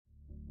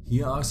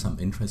Here are some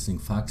interesting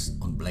facts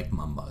on black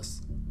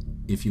mambas.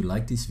 If you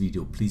like this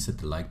video, please hit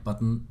the like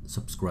button,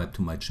 subscribe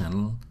to my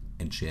channel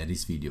and share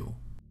this video.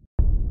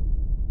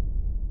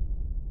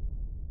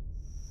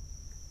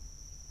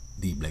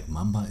 The black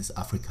mamba is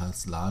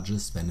Africa's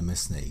largest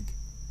venomous snake,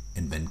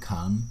 and when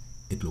calm,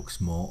 it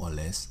looks more or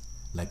less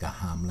like a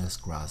harmless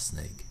grass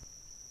snake.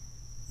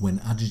 When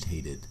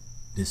agitated,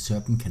 the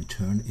serpent can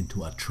turn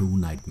into a true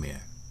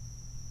nightmare.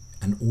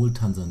 An old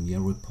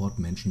Tanzania report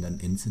mentioned an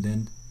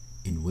incident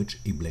in which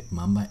a black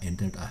mamba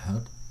entered a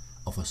hut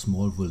of a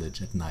small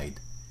village at night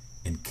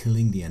and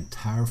killing the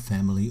entire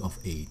family of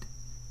 8.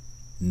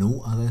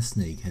 No other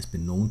snake has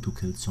been known to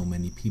kill so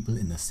many people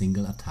in a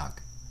single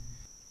attack.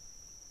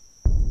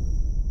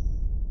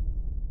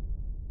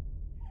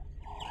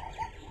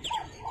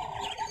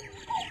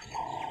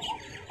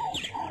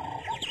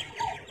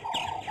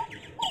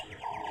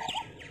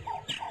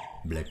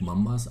 Black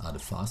mambas are the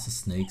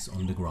fastest snakes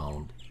on the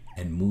ground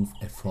and move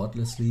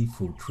effortlessly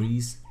through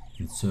trees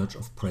in search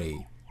of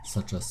prey,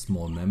 such as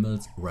small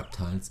mammals,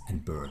 reptiles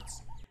and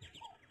birds.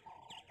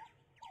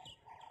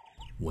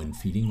 When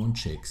feeding on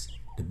chicks,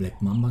 the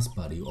black mamba's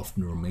body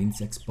often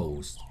remains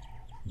exposed,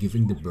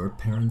 giving the bird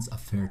parents a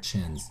fair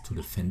chance to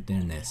defend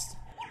their nest.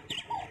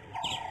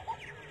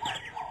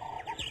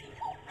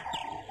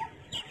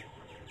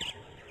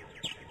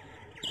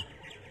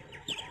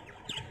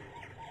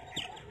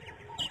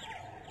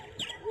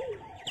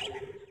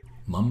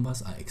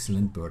 Mambas are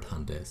excellent bird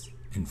hunters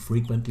and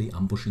frequently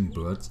ambushing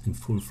birds in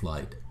full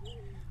flight.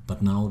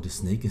 But now the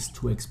snake is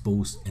too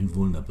exposed and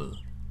vulnerable.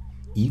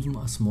 Even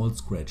a small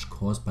scratch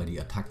caused by the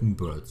attacking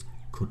birds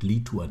could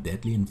lead to a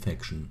deadly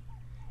infection,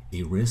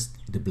 a risk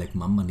the black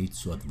mamba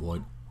needs to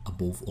avoid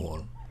above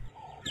all.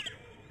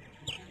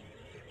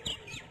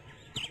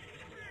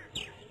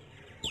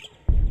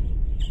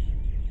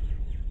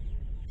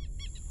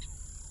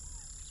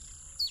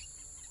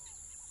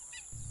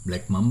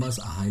 Black mambas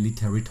are highly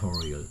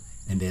territorial,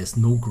 and there is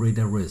no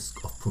greater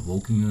risk of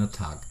provoking an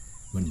attack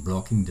when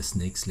blocking the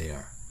snake's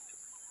lair.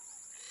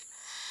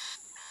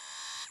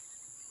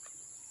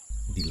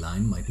 The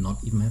lion might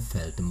not even have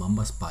felt the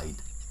mamba's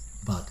bite,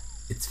 but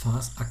its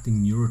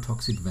fast-acting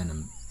neurotoxic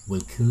venom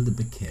will kill the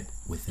big cat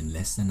within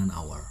less than an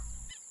hour.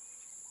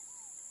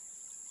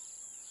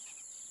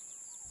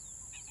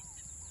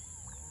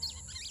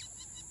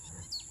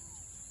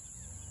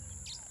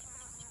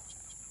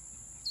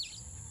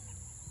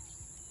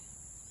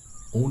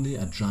 Only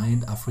a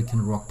giant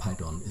African rock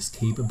python is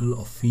capable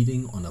of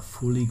feeding on a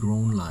fully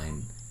grown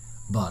lion,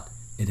 but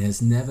it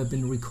has never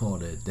been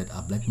recorded that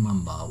a black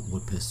mamba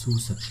would pursue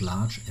such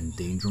large and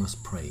dangerous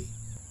prey.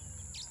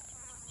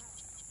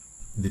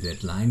 The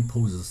dead lion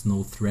poses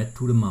no threat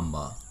to the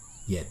mamba,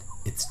 yet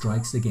it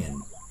strikes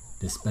again,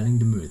 dispelling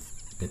the myth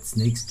that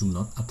snakes do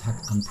not attack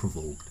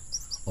unprovoked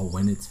or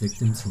when its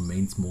victims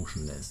remains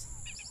motionless.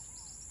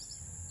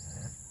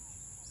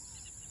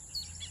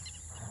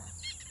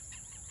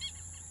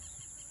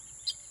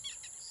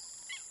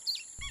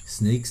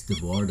 Snakes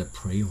devour the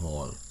prey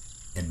whole,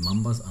 and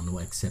mambas are no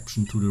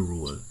exception to the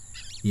rule.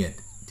 Yet,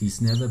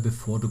 this never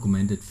before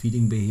documented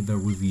feeding behavior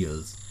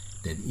reveals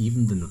that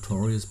even the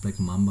notorious black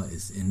mamba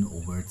is in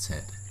over its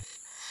head.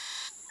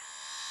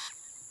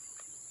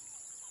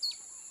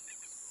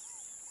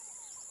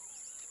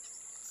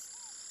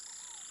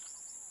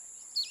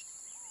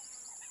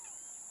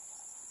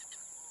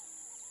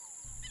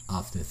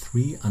 After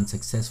 3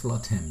 unsuccessful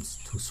attempts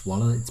to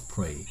swallow its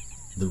prey,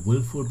 the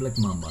willful black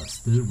mamba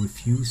still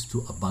refused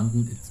to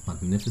abandon its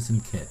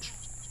magnificent catch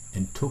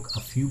and took a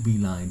few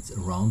beelines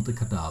around the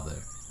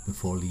cadaver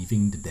before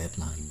leaving the dead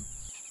lion.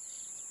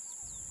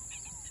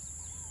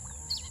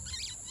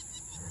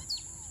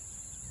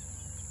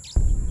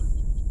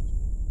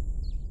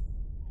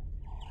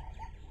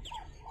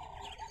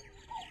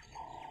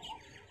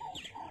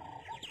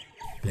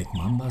 Black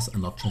mambas are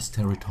not just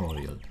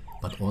territorial,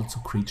 but also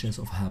creatures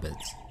of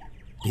habits.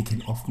 They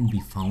can often be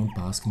found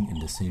basking in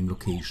the same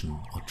location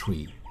or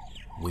tree,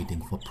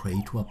 waiting for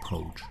prey to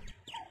approach.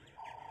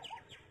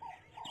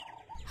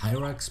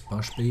 Hyrax,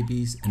 bush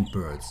babies and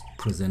birds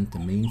present the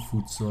main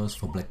food source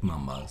for black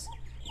mambas,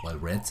 while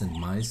rats and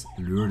mice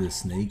lure the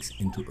snakes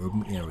into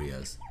urban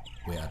areas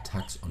where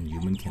attacks on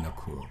humans can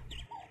occur.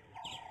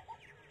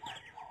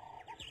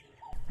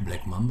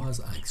 Black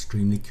mambas are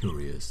extremely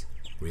curious,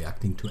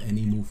 reacting to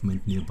any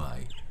movement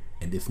nearby,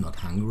 and if not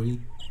hungry,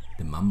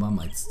 the mamba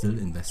might still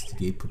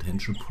investigate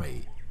potential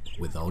prey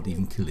without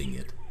even killing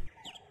it.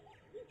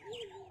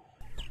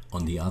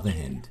 On the other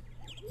hand,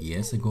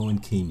 years ago in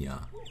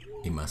Kenya,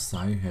 a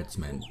Maasai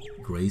herdsman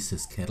grazed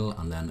his cattle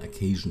under an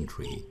acacia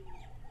tree,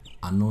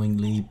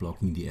 unknowingly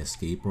blocking the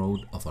escape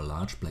route of a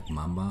large black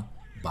mamba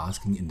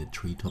basking in the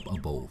treetop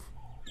above.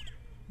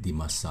 The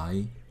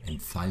Maasai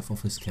and 5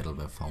 of his cattle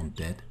were found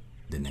dead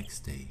the next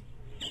day.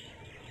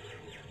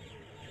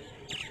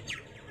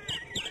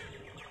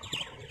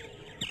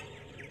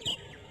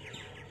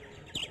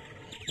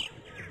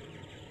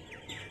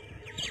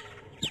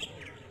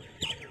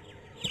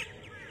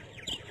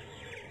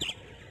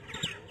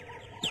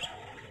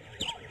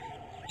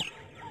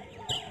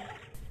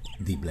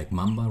 The black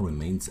Black mamba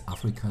remains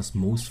Africa's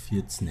most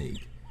feared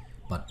snake,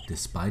 but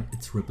despite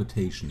its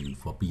reputation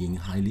for being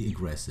highly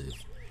aggressive,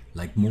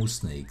 like most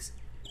snakes,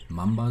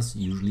 mambas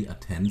usually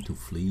attempt to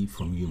flee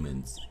from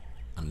humans,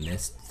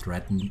 unless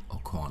threatened or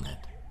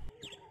cornered.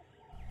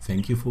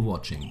 Thank you for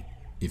watching.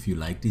 If you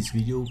like this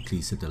video,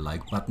 please hit the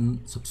like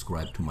button,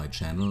 subscribe to my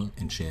channel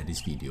and share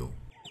this video.